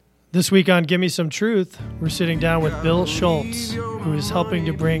This week on Gimme Some Truth, we're sitting down with Bill Schultz, who is helping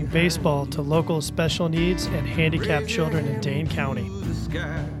to bring baseball to local special needs and handicapped children in Dane County.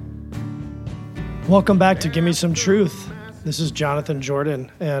 Welcome back to Gimme Some Truth. This is Jonathan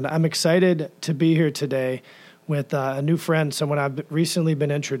Jordan, and I'm excited to be here today with a new friend, someone I've recently been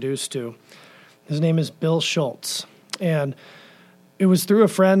introduced to. His name is Bill Schultz, and it was through a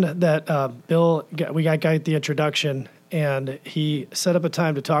friend that we got the introduction, and he set up a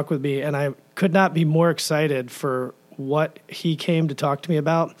time to talk with me, and I could not be more excited for what he came to talk to me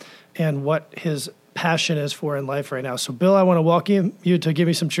about and what his passion is for in life right now. So, Bill, I want to welcome you to Give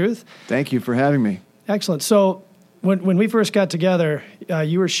Me Some Truth. Thank you for having me. Excellent. So, when we first got together,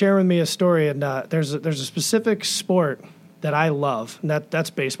 you were sharing with me a story, and there's a specific sport that I love, and that's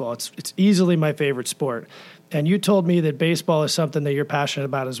baseball. It's easily my favorite sport. And you told me that baseball is something that you're passionate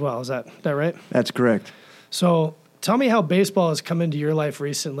about as well. Is that right? That's correct. So tell me how baseball has come into your life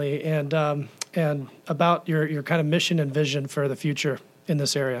recently, and about your kind of mission and vision for the future in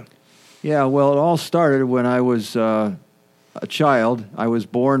this area. Yeah, well, it all started when I was a child. I was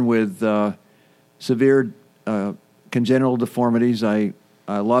born with severe congenital deformities. I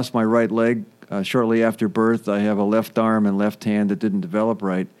lost my right leg shortly after birth. I have a left arm and left hand that didn't develop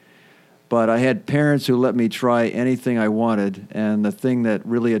right. But I had parents who let me try anything I wanted, and the thing that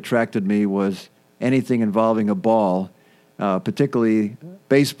really attracted me was anything involving a ball, particularly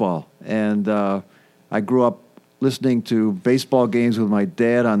baseball. And I grew up listening to baseball games with my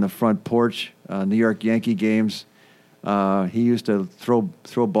dad on the front porch, New York Yankee games. He used to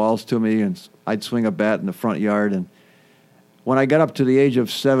throw balls to me, and I'd swing a bat in the front yard. And when I got up to the age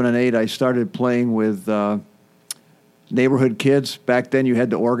of 7 and 8, I started playing with neighborhood kids. Back then, you had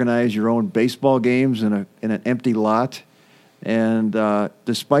to organize your own baseball games in an empty lot. And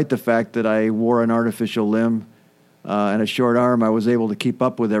despite the fact that I wore an artificial limb and a short arm, I was able to keep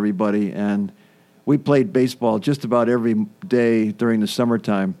up with everybody. And we played baseball just about every day during the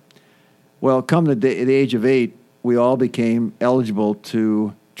summertime. Well, come the age of 8, we all became eligible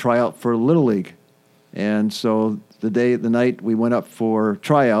to try out for Little League. And so the night we went up for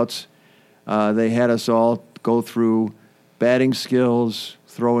tryouts, they had us all go through batting skills,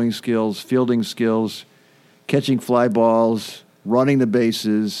 throwing skills, fielding skills, catching fly balls, running the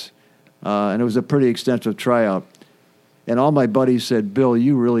bases, and it was a pretty extensive tryout. And all my buddies said, "Bill,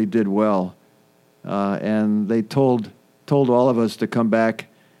 you really did well." And they told all of us to come back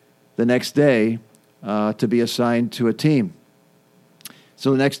the next day to be assigned to a team.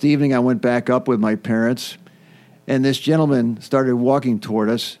 So the next evening I went back up with my parents, and this gentleman started walking toward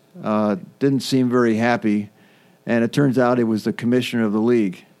us, didn't seem very happy, and it turns out it was the commissioner of the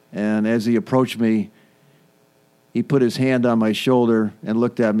league. And as he approached me, he put his hand on my shoulder and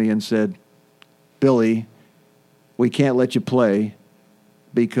looked at me and said, "Billy, we can't let you play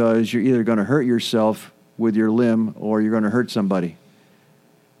because you're either going to hurt yourself with your limb or you're going to hurt somebody."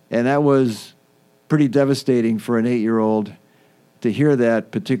 And that was pretty devastating for an 8-year-old to hear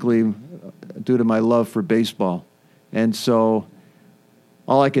that, particularly due to my love for baseball. And so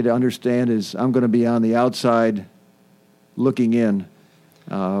all I could understand is I'm going to be on the outside looking in.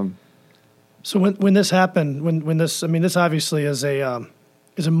 So when this happened, when this, I mean, this obviously is a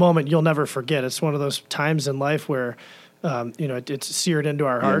moment you'll never forget. It's one of those times in life where, it's seared into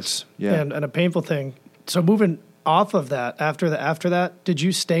our hearts. Yes. Yeah. And a painful thing. So moving off of that, after that, did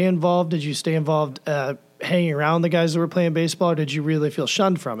you stay involved? Did you stay involved hanging around the guys that were playing baseball, or did you really feel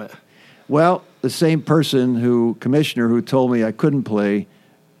shunned from it? Well, the same commissioner who told me I couldn't play,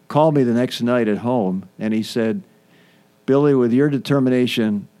 called me the next night at home, and he said, "Billy, with your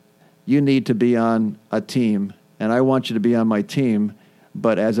determination, you need to be on a team, and I want you to be on my team,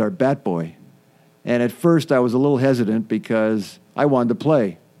 but as our bat boy." And at first I was a little hesitant because I wanted to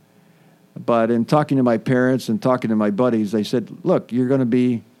play. But in talking to my parents and talking to my buddies, they said, "Look, you're going to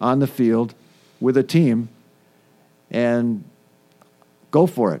be on the field with a team, and go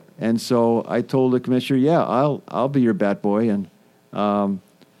for it." And so I told the commissioner, "Yeah, I'll be your bat boy." And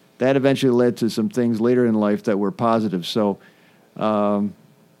that eventually led to some things later in life that were positive. So, a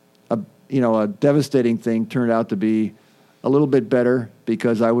devastating thing turned out to be a little bit better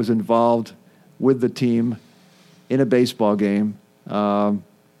because I was involved with the team in a baseball game.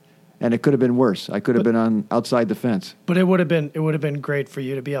 And it could have been worse. I could have been on outside the fence. But it would have been great for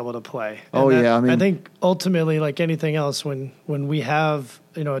you to be able to play. And yeah, I think ultimately, like anything else, when we have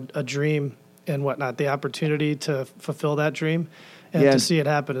a dream and whatnot, the opportunity to fulfill that dream and to see it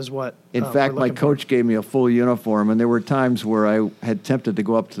happen is what. In fact, my coach gave me a full uniform, and there were times where I had tempted to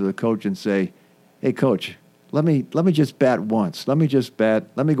go up to the coach and say, "Hey, coach, let me just bat once. Let me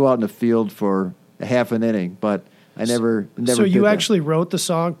go out in the field for a half an inning." But I never So did you that. actually wrote the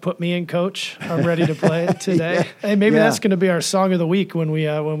song "Put Me in, Coach"? I'm ready to play it today. Hey, maybe that's going to be our song of the week when we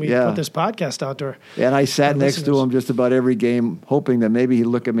put this podcast out there. And I sat next to him just about every game, hoping that maybe he'd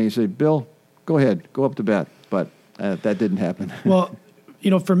look at me and say, "Bill, go ahead, go up to bat." But that didn't happen. Well,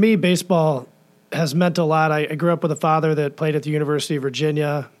 for me, baseball has meant a lot. I grew up with a father that played at the University of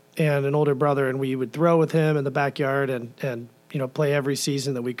Virginia and an older brother, and we would throw with him in the backyard and play every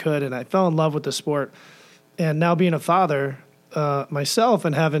season that we could. And I fell in love with the sport. And now being a father myself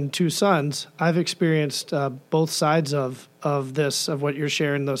and having two sons, I've experienced both sides of what you're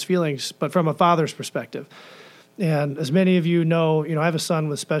sharing, those feelings, but from a father's perspective. And as many of you know, I have a son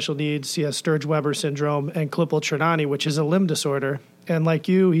with special needs. He has Sturge-Weber syndrome and Klippel-Trenaunay, which is a limb disorder. And like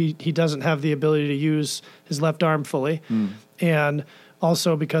you, he doesn't have the ability to use his left arm fully. And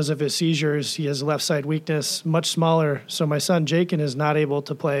also because of his seizures, he has left side weakness, much smaller. So my son, Jakin, is not able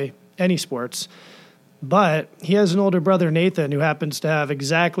to play any sports. But he has an older brother, Nathan, who happens to have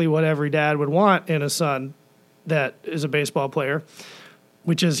exactly what every dad would want in a son that is a baseball player,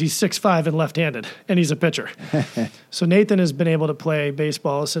 which is he's 6'5" and left-handed, and he's a pitcher. So Nathan has been able to play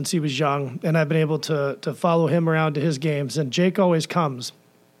baseball since he was young, and I've been able to follow him around to his games, and Jake always comes.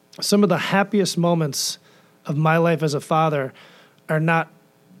 Some of the happiest moments of my life as a father are not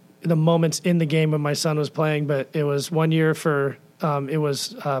the moments in the game when my son was playing, but it was one year for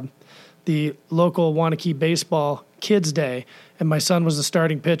the local Wanakee Baseball Kids Day, and my son was the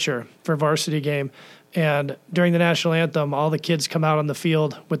starting pitcher for a varsity game. And during the national anthem, all the kids come out on the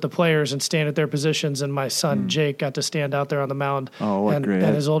field with the players and stand at their positions, and my son, Jake, got to stand out there on the mound. Oh, what great.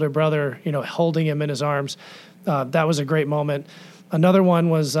 And his older brother, holding him in his arms. That was a great moment. Another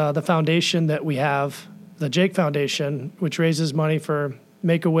one was the foundation that we have, the Jake Foundation, which raises money for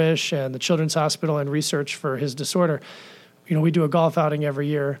Make-A-Wish and the Children's Hospital and research for his disorder. We do a golf outing every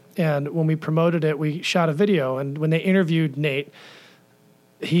year, and when we promoted it, we shot a video. And when they interviewed Nate,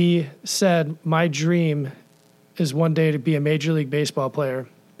 he said, "My dream is one day to be a Major League Baseball player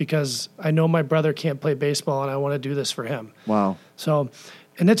because I know my brother can't play baseball, and I want to do this for him." Wow. So,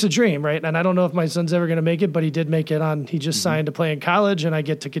 and it's a dream, right? And I don't know if my son's ever going to make it, but he did make it on. He just signed to play in college, and I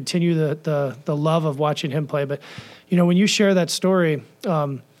get to continue the love of watching him play. But, when you share that story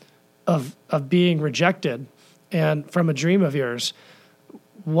of being rejected, and from a dream of yours,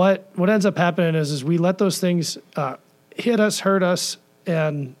 what ends up happening is we let those things hit us, hurt us,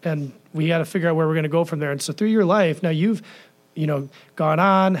 and we got to figure out where we're going to go from there. And so through your life, now you've gone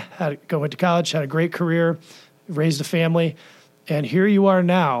on, went to college, had a great career, raised a family, and here you are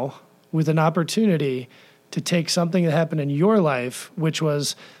now with an opportunity to take something that happened in your life, which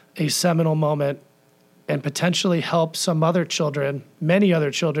was a seminal moment, and potentially help some other children, many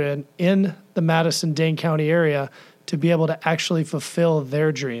other children in the Madison-Dane County area to be able to actually fulfill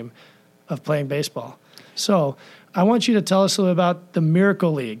their dream of playing baseball. So I want you to tell us a little about the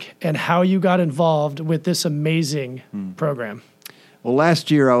Miracle League and how you got involved with this amazing program. Well, last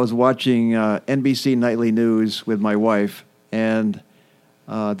year I was watching NBC Nightly News with my wife, and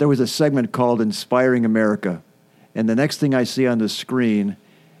there was a segment called Inspiring America. And the next thing I see on the screen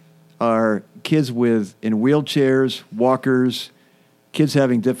are kids in wheelchairs, walkers, kids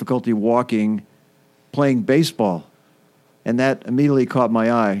having difficulty walking, playing baseball. And that immediately caught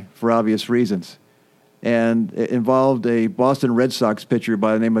my eye for obvious reasons. And it involved a Boston Red Sox pitcher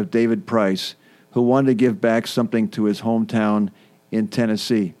by the name of David Price, who wanted to give back something to his hometown in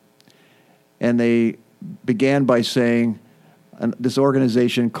Tennessee. And they began by saying this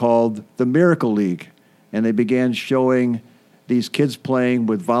organization called the Miracle League. And they began showing these kids playing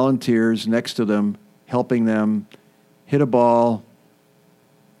with volunteers next to them, helping them hit a ball,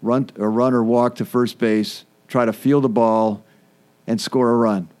 run or walk to first base, try to field a ball, and score a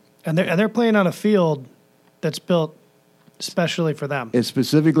run. And they're playing on a field that's built especially for them. It's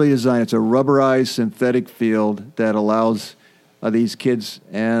specifically designed. It's a rubberized synthetic field that allows these kids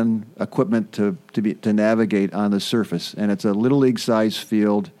and equipment to navigate on the surface. And it's a little league size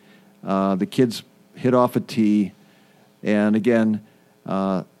field. The kids hit off a tee. And again,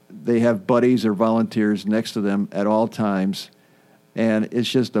 they have buddies or volunteers next to them at all times. And it's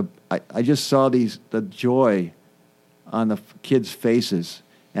just I just saw the joy on the kids' faces.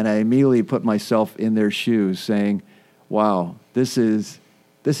 And I immediately put myself in their shoes saying, wow, this is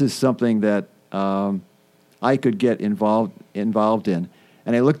something that I could get involved in.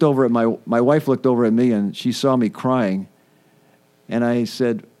 And I looked over at my wife looked over at me, and she saw me crying. And I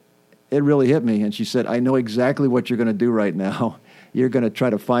said, it really hit me. And she said, I know exactly what you're going to do right now. You're going to try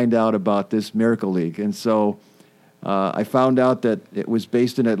to find out about this Miracle League. And so I found out that it was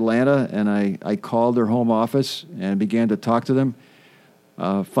based in Atlanta, and I called their home office and began to talk to them.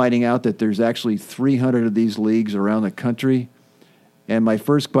 finding out that there's actually 300 of these leagues around the country. And my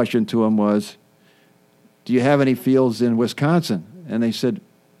first question to them was, do you have any fields in Wisconsin? And they said,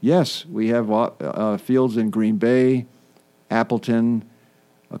 yes, we have fields in Green Bay, Appleton,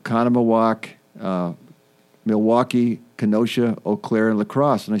 Oconomowoc, Milwaukee, Kenosha, Eau Claire, and La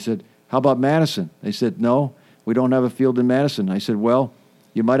Crosse. And I said, how about Madison? They said, no, we don't have a field in Madison. I said, well,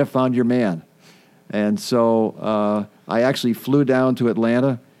 you might have found your man. And so I actually flew down to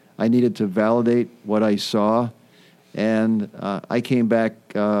Atlanta. I needed to validate what I saw. And I came back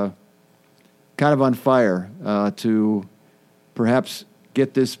kind of on fire to perhaps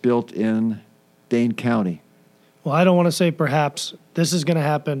get this built in Dane County. Well, I don't want to say perhaps. This is going to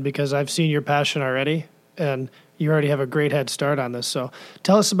happen because I've seen your passion already, and you already have a great head start on this. So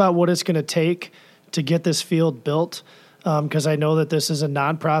tell us about what it's going to take to get this field built, because I know that this is a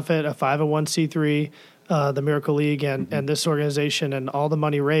nonprofit, a 501c3, the Miracle League, and this organization, and all the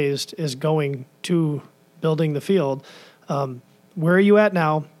money raised is going to building the field. Where are you at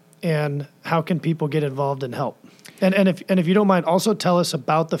now, and how can people get involved and help? And if you don't mind, also tell us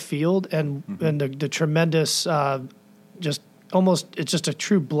about the field and the tremendous, it's just a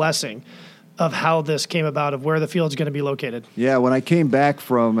true blessing of how this came about, of where the field's going to be located. Yeah, when I came back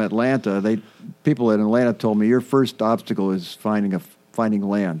from Atlanta, people in Atlanta told me your first obstacle is finding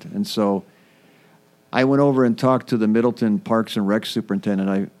land, and so I went over and talked to the Middleton Parks and Rec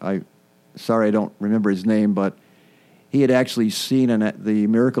superintendent. Sorry, I don't remember his name, but he had actually seen the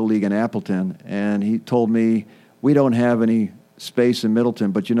Miracle League in Appleton, and he told me, we don't have any space in Middleton,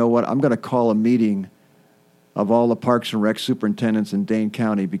 but you know what? I'm going to call a meeting of all the Parks and Rec superintendents in Dane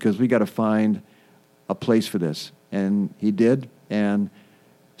County because we got to find a place for this. And he did, and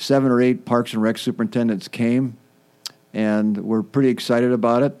 7 or 8 Parks and Rec superintendents came, and we're pretty excited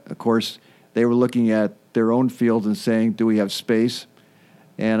about it. Of course, they were looking at their own fields and saying, do we have space?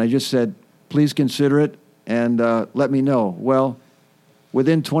 And I just said, please consider it and let me know. Well,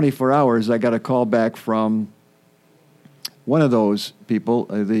 within 24 hours, I got a call back from one of those people,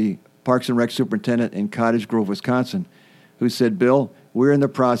 the Parks and Rec superintendent in Cottage Grove, Wisconsin, who said, Bill, we're in the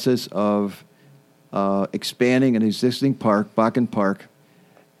process of expanding an existing park, Bakken Park,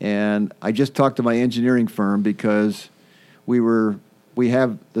 and I just talked to my engineering firm because we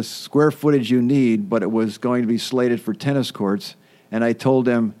have the square footage you need, but it was going to be slated for tennis courts, and I told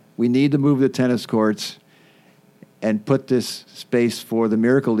them we need to move the tennis courts and put this space for the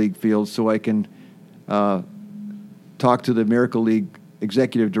Miracle League field so I can talk to the Miracle League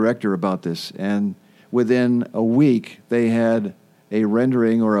executive director about this. And within a week, they had a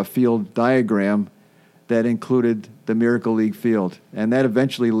rendering or a field diagram that included the Miracle League field. And that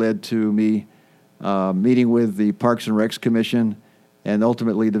eventually led to me meeting with the Parks and Recs Commission and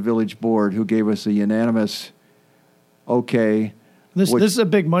ultimately the village board, who gave us a unanimous okay. This is a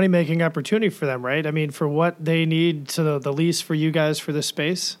big money-making opportunity for them, right? I mean, for what they need to the lease for you guys for this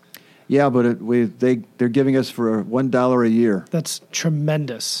space? Yeah, but they're giving us for $1 a year. That's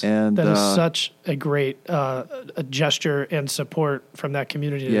tremendous. And that is such a great a gesture and support from that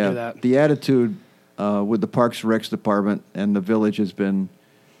community to do that. The attitude with the Parks and Recs department and the village has been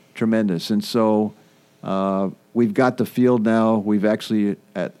tremendous. And so we've got the field now. We've actually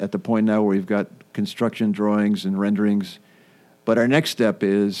at the point now where we've got construction drawings and renderings. But our next step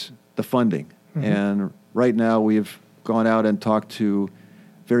is the funding. Mm-hmm. And right now we've gone out and talked to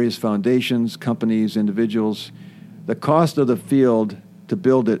various foundations, companies, individuals. The cost of the field to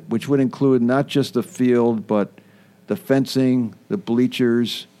build it, which would include not just the field, but the fencing, the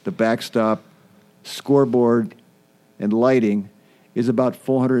bleachers, the backstop, scoreboard, and lighting, is about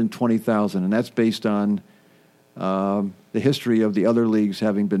 $420,000, and that's based on the history of the other leagues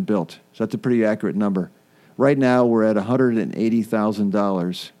having been built. So that's a pretty accurate number. Right now, we're at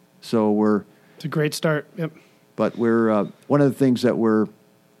 $180,000. So it's a great start. Yep. But we're one of the things that we're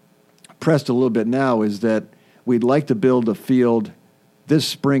pressed a little bit now is that we'd like to build a field this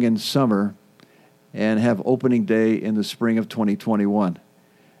spring and summer and have opening day in the spring of 2021.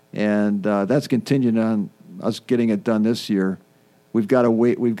 And that's contingent on us getting it done this year. We've got to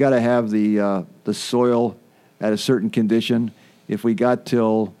wait. We've got to have the soil at a certain condition. If we got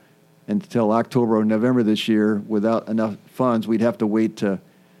until October or November this year without enough funds, we'd have to wait to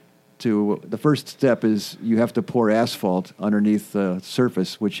the first step is you have to pour asphalt underneath the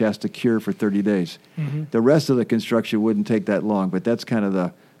surface, which has to cure for 30 days. Mm-hmm. The rest of the construction wouldn't take that long, but that's kind of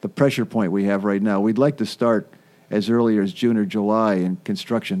the pressure point we have right now. We'd like to start as early as June or July in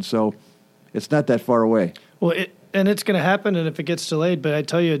construction, so it's not that far away. Well, it's going to happen, and if it gets delayed, but I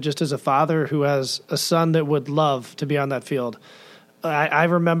tell you, just as a father who has a son that would love to be on that field, I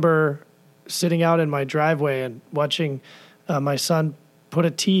remember sitting out in my driveway and watching my son put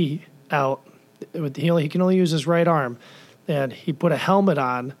a tee out. He can only use his right arm. And he put a helmet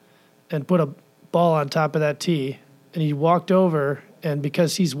on and put a ball on top of that tee. And he walked over, and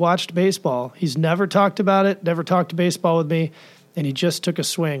because he's watched baseball, he's never talked about it, never talked baseball with me, and he just took a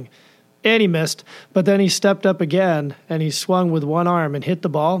swing. And he missed, but then he stepped up again, and he swung with one arm and hit the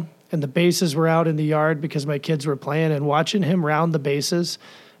ball, and the bases were out in the yard because my kids were playing, and watching him round the bases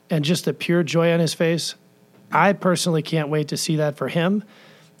and just the pure joy on his face, I personally can't wait to see that for him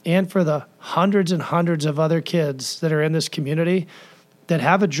and for the hundreds and hundreds of other kids that are in this community that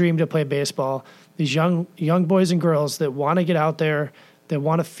have a dream to play baseball, these young boys and girls that want to get out there, that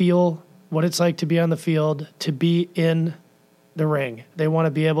want to feel what it's like to be on the field, to be in the ring. They want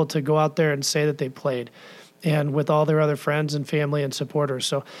to be able to go out there and say that they played, and with all their other friends and family and supporters.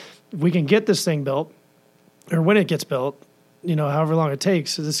 So if we can get this thing built, or when it gets built, however long it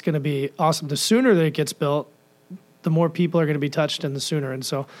takes, this is going to be awesome. The sooner that it gets built, the more people are going to be touched, and the sooner. And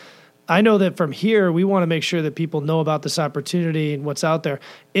so I know that from here, we want to make sure that people know about this opportunity and what's out there.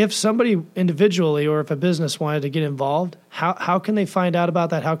 If somebody individually or if a business wanted to get involved, how can they find out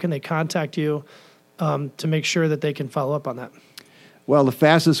about that? How can they contact you to make sure that they can follow up on that? Well, the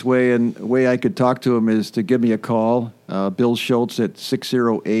fastest way and way I could talk to them is to give me a call, Bill Schultz at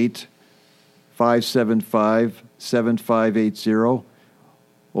 608-575-7580,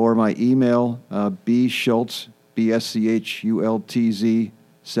 or my email, bschultz, BSCHULTZ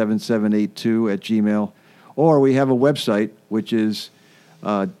 7782 or we have a website, which is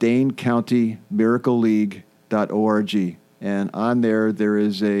DaneCountyMiracleLeague.org. And on there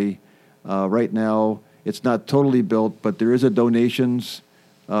is a, right now, it's not totally built, but there is a donations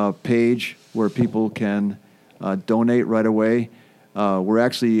page where people can donate right away. We're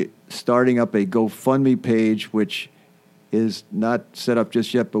actually starting up a GoFundMe page, which is not set up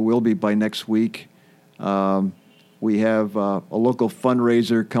just yet, but will be by next week. We have a local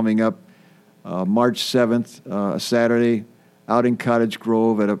fundraiser coming up March 7th, a Saturday, out in Cottage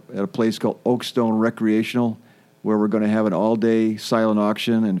Grove at a place called Oakstone Recreational, where we're going to have an all-day silent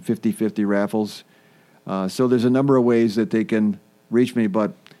auction and 50-50 raffles. So there's a number of ways that they can reach me,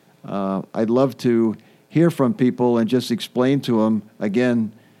 but I'd love to hear from people and just explain to them,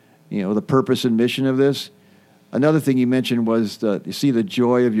 again, the purpose and mission of this. Another thing you mentioned was you see the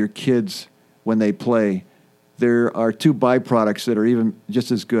joy of your kids when they play. There are two byproducts that are even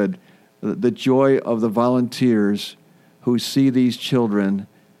just as good. The joy of the volunteers who see these children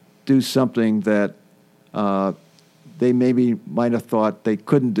do something that they maybe might have thought they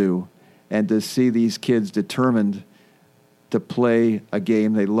couldn't do, and to see these kids determined to play a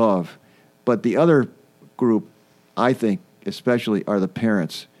game they love. But the other group, I think especially, are the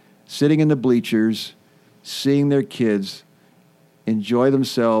parents. Sitting in the bleachers, seeing their kids enjoy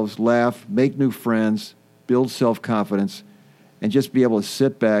themselves, laugh, make new friends, build self-confidence, and just be able to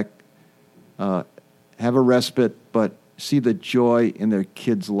sit back, have a respite, but see the joy in their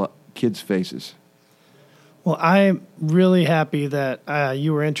kids' faces. Well, I'm really happy that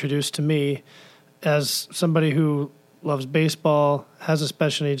you were introduced to me as somebody who loves baseball, has a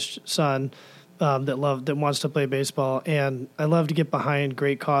special needs son that wants to play baseball, and I love to get behind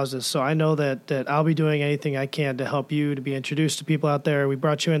great causes. So I know that I'll be doing anything I can to help you to be introduced to people out there. We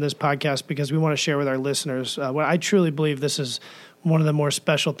brought you in this podcast because we want to share with our listeners. I truly believe this is one of the more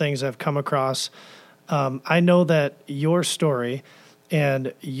special things I've come across. I know that your story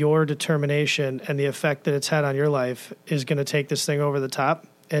and your determination and the effect that it's had on your life is going to take this thing over the top.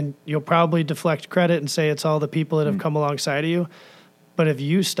 And you'll probably deflect credit and say it's all the people that have come alongside of you. But if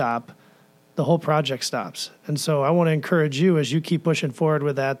you stop, the whole project stops. And so I want to encourage you as you keep pushing forward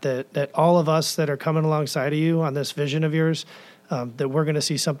with that all of us that are coming alongside of you on this vision of yours, that we're going to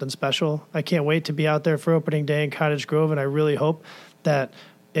see something special. I can't wait to be out there for opening day in Cottage Grove, and I really hope that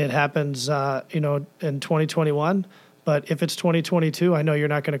it happens, in 2021. But if it's 2022, I know you're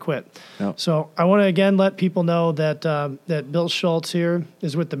not going to quit. No. So I want to, again, let people know that that Bill Schultz here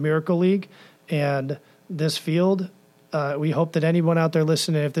is with the Miracle League, and this field, we hope that anyone out there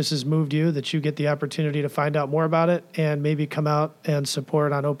listening, if this has moved you, that you get the opportunity to find out more about it and maybe come out and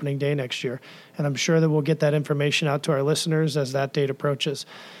support on opening day next year. And I'm sure that we'll get that information out to our listeners as that date approaches.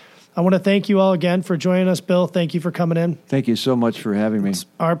 I want to thank you all again for joining us, Bill. Thank you for coming in. Thank you so much for having me. It's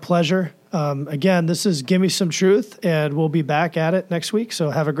our pleasure. Again, this is Gimme Some Truth, and we'll be back at it next week. So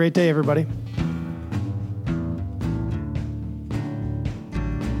have a great day, everybody.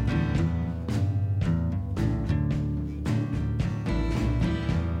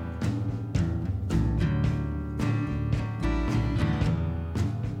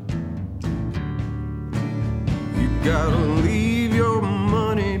 You gotta leave your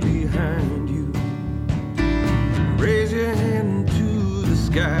money behind you. Raise your hand to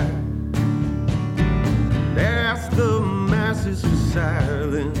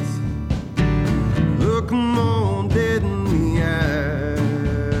silence. Look 'em all dead in the eye.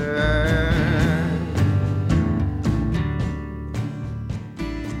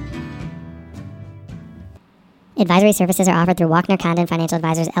 Advisory services are offered through Walkner Condon Financial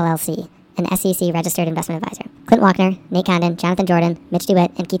Advisors, LLC, an SEC-registered investment advisor. Clint Walkner, Nate Condon, Jonathan Jordan, Mitch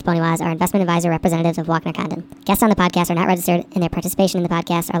DeWitt, and Keith Bonywaz are investment advisor representatives of Walkner Condon. Guests on the podcast are not registered, and their participation in the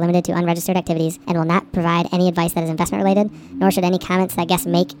podcast are limited to unregistered activities and will not provide any advice that is investment-related, nor should any comments that guests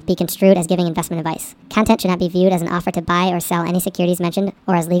make be construed as giving investment advice. Content should not be viewed as an offer to buy or sell any securities mentioned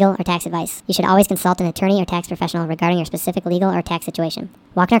or as legal or tax advice. You should always consult an attorney or tax professional regarding your specific legal or tax situation.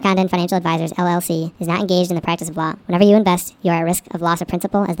 Walkner Condon Financial Advisors, LLC, is not engaged in the practice of law. Whenever you invest, you are at risk of loss of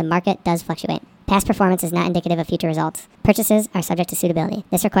principal as the market does fluctuate. Past performance is not indicative of future results. Purchases are subject to suitability.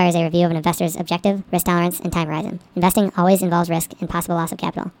 This requires a review of an investor's objective, risk tolerance, and time horizon. Investing always involves risk and possible loss of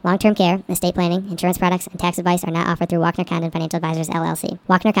capital. Long-term care, estate planning, insurance products, and tax advice are not offered through Walkner Condon Financial Advisors, LLC.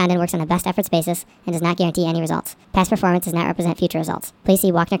 Walkner Condon works on a best efforts basis and does not guarantee any results. Past performance does not represent future results. Please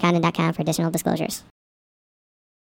see WalknerCondon.com for additional disclosures.